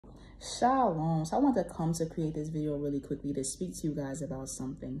Shalom. So I want to come to create this video really quickly to speak to you guys about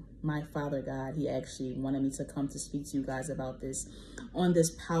something. My Father God, he actually wanted me to come to speak to you guys about this on this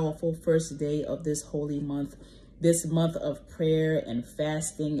powerful first day of this holy month, this month of prayer and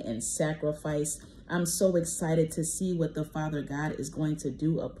fasting and sacrifice. I'm so excited to see what the Father God is going to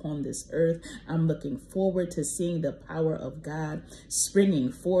do upon this earth. I'm looking forward to seeing the power of God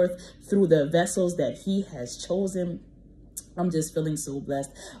springing forth through the vessels that he has chosen. I'm just feeling so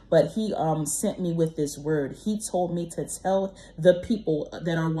blessed. But he sent me with this word. He told me to tell the people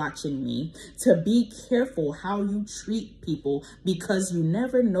that are watching me to be careful how you treat people, because you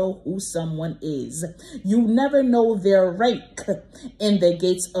never know who someone is. You never know their rank in the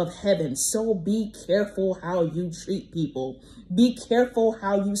gates of heaven. So be careful how you treat people. Be careful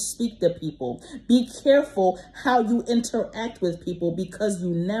how you speak to people. Be careful how you interact with people, because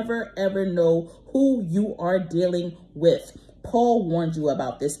you never ever know who you are dealing with. Paul warned you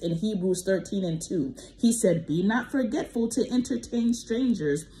about this in Hebrews 13:2. He said, "Be not forgetful to entertain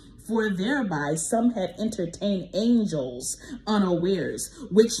strangers, for thereby some have entertained angels unawares,"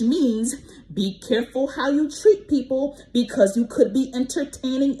 which means be careful how you treat people, because you could be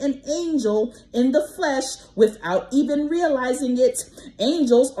entertaining an angel in the flesh without even realizing it.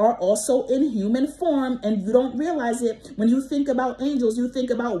 Angels are also in human form, and you don't realize it. When you think about angels, you think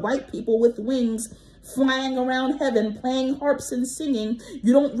about white people with wings flying around heaven, playing harps and singing.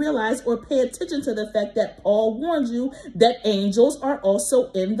 You don't realize or pay attention to the fact that Paul warned you that angels are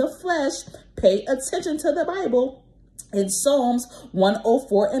also in the flesh. Pay attention to the Bible. In Psalms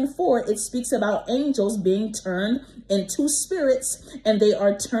 104:4, it speaks about angels being turned into spirits, and they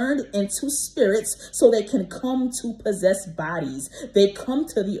are turned into spirits so they can come to possess bodies. They come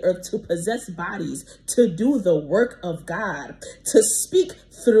to the earth to possess bodies, to do the work of God, to speak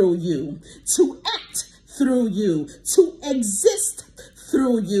through you, to act through you, to exist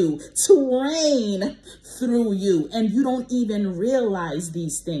through you, to reign through you. And you don't even realize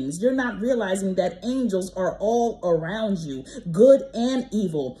these things. You're not realizing that angels are all around you, good and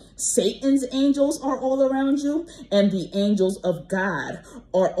evil. Satan's angels are all around you, and the angels of God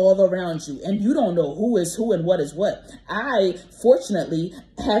are all around you. And you don't know who is who and what is what. I, fortunately,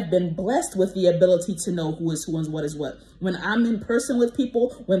 have been blessed with the ability to know who is who and what is what. When I'm in person with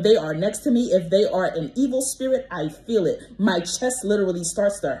people, when they are next to me, if they are an evil spirit, I feel it. My chest literally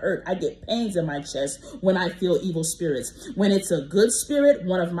starts to hurt. I get pains in my chest when I feel evil spirits. When it's a good spirit,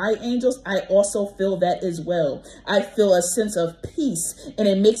 one of my angels, I also feel that as well. I feel a sense of peace, and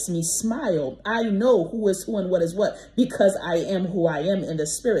it makes me smile. I know who is who and what is what, because I am who I am in the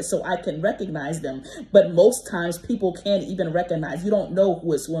spirit, so I can recognize them. But most times people can't even recognize. You don't know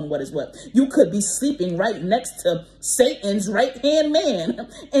who is who and what is what. You could be sleeping right next to Satan's right-hand man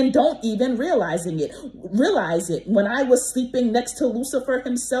and don't even realize it. When I was sleeping next to Lucifer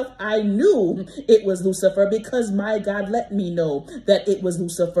himself, I knew it was Lucifer, because my God let me know that it was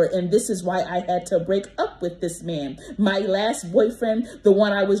Lucifer. And this is why I had to break up with this man. My last boyfriend, the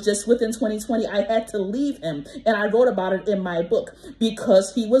one I was just with in 2020, I had to leave him. And I wrote about it in my book,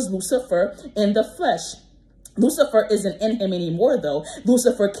 because he was Lucifer in the flesh. Lucifer isn't in him anymore, though.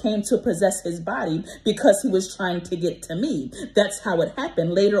 Lucifer came to possess his body because he was trying to get to me. That's how it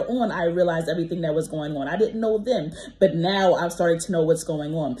happened. Later on, I realized everything that was going on. I didn't know then, but now I'm starting to know what's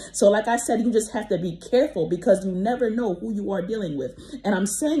going on. So like I said, you just have to be careful, because you never know who you are dealing with. And I'm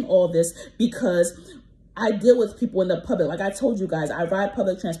saying all this because I deal with people in the public. Like I told you guys, I ride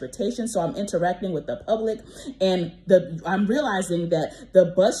public transportation, so I'm interacting with the public, and I'm realizing that the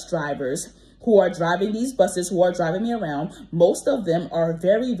bus drivers who are driving these buses, who are driving me around, most of them are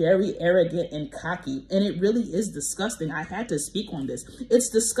very, very arrogant and cocky. And it really is disgusting. I had to speak on this. It's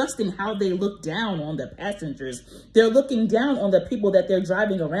disgusting how they look down on the passengers. They're looking down on the people that they're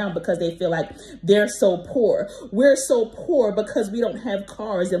driving around, because they feel like they're so poor. We're so poor because we don't have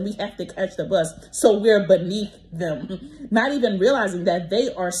cars and we have to catch the bus, so we're beneath them. Not even realizing that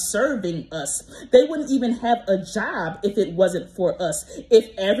they are serving us. They wouldn't even have a job if it wasn't for us.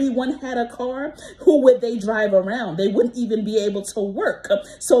 If everyone had a car, who would they drive around? They wouldn't even be able to work.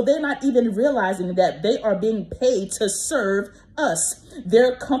 So they're not even realizing that they are being paid to serve us.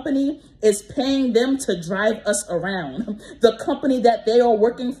 Their company is paying them to drive us around. The company that they are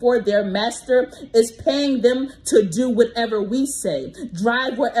working for, their master, is paying them to do whatever we say.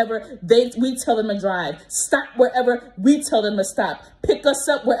 Drive wherever we tell them to drive. Stop wherever we tell them to stop. Pick us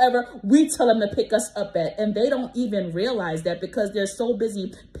up wherever we tell them to pick us up at. And they don't even realize that, because they're so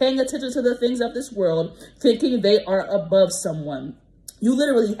busy paying attention to the things of this world, thinking they are above someone. You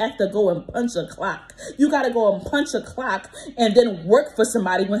literally have to go and punch a clock. You got to go and punch a clock and then work for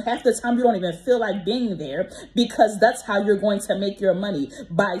somebody when half the time you don't even feel like being there, because that's how you're going to make your money,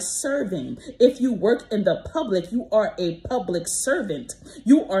 by serving. If you work in the public, you are a public servant.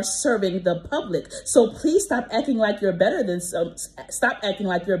 You are serving the public. So please stop acting like you're better than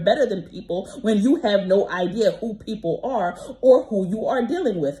people when you have no idea who people are or who you are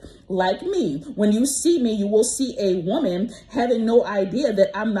dealing with. Like me, when you see me, you will see a woman having no idea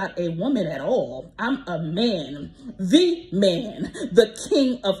that I'm not a woman at all. I'm a man, the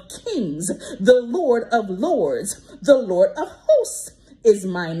King of Kings, the Lord of Lords, the Lord of Hosts is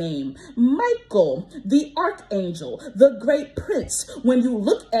my name. Michael, the Archangel, the great prince. When you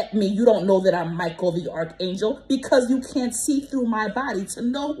look at me, you don't know that I'm Michael, the Archangel, because you can't see through my body to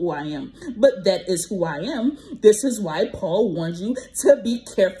know who I am. But that is who I am. This is why Paul warns you to be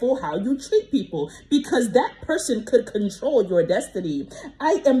careful how you treat people, because that person could control your destiny.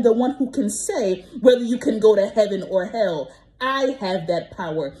 I am the one who can say whether you can go to heaven or hell. I have that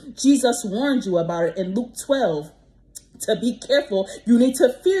power. Jesus warned you about it in Luke 12. To be careful, you need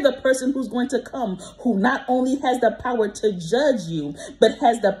to fear the person who's going to come, who not only has the power to judge you, but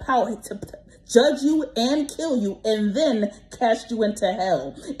has the power to judge you and kill you and then cast you into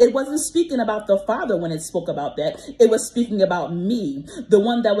hell. It wasn't speaking about the Father when it spoke about that. It was speaking about me, the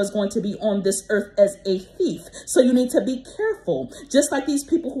one that was going to be on this earth as a thief. So you need to be careful. Just like these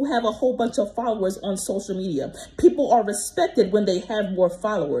people who have a whole bunch of followers on social media. People are respected when they have more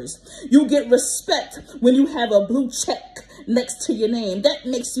followers. You get respect when you have a blue check next to your name. That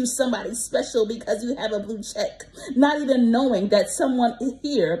makes you somebody special because you have a blue check. Not even knowing that someone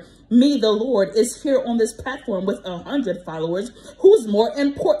here, me, the Lord, is here on this platform with 100 followers, who's more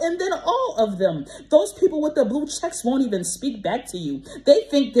important than all of them. Those people with the blue checks won't even speak back to you. They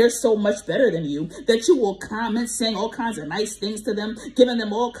think they're so much better than you that you will comment saying all kinds of nice things to them, giving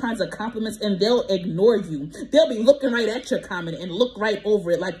them all kinds of compliments, and they'll ignore you. They'll be looking right at your comment and look right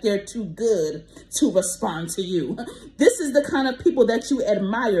over it like they're too good to respond to you. This is the kind of people that you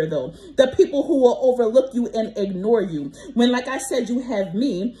admire, though. The people who will overlook you and ignore you. When, like I said, you have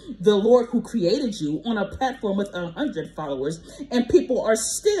me, the Lord who created you, on a platform with 100 followers, and people are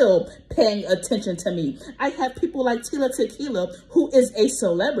still paying attention to me. I have people like Tila Tequila, who is a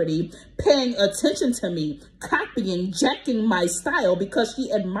celebrity, paying attention to me, copying, jacking my style because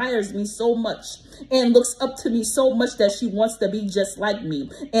she admires me so much and looks up to me so much that she wants to be just like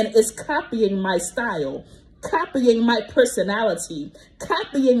me and is copying my style, copying my personality,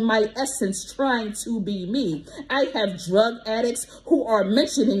 copying my essence, trying to be me. I have drug addicts who are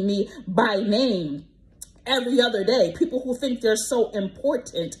mentioning me by name every other day. People who think they're so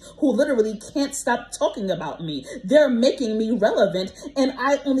important, who literally can't stop talking about me. They're making me relevant, and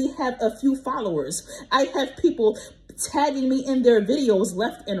I only have a few followers. I have people tagging me in their videos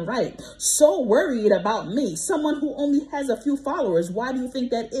left and right, so worried about me. Someone who only has a few followers. Why do you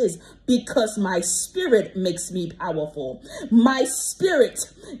think that is? Because my spirit makes me powerful. My spirit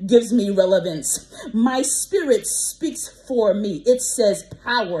gives me relevance. My spirit speaks for me. It says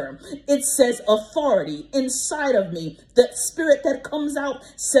power. It says authority inside of me. The spirit that comes out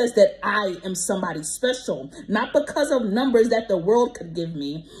says that I am somebody special, not because of numbers that the world could give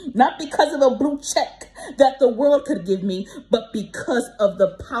me, not because of a blue check that the world could give me, but because of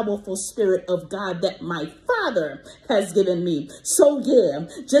the powerful spirit of God that my Father has given me. So yeah,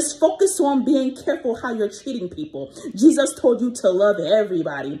 just focus on being careful how you're treating people. Jesus told you to love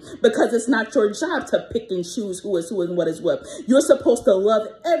everybody because it's not your job to pick and choose who is who and what is what. You're supposed to love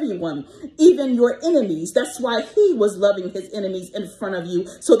everyone, even your enemies. That's why he was loving his enemies in front of you,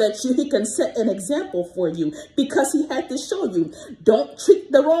 so that he can set an example for you, because he had to show you, don't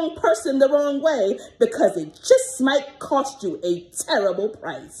treat the wrong person the wrong way, because it just might cost you a terrible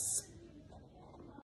price.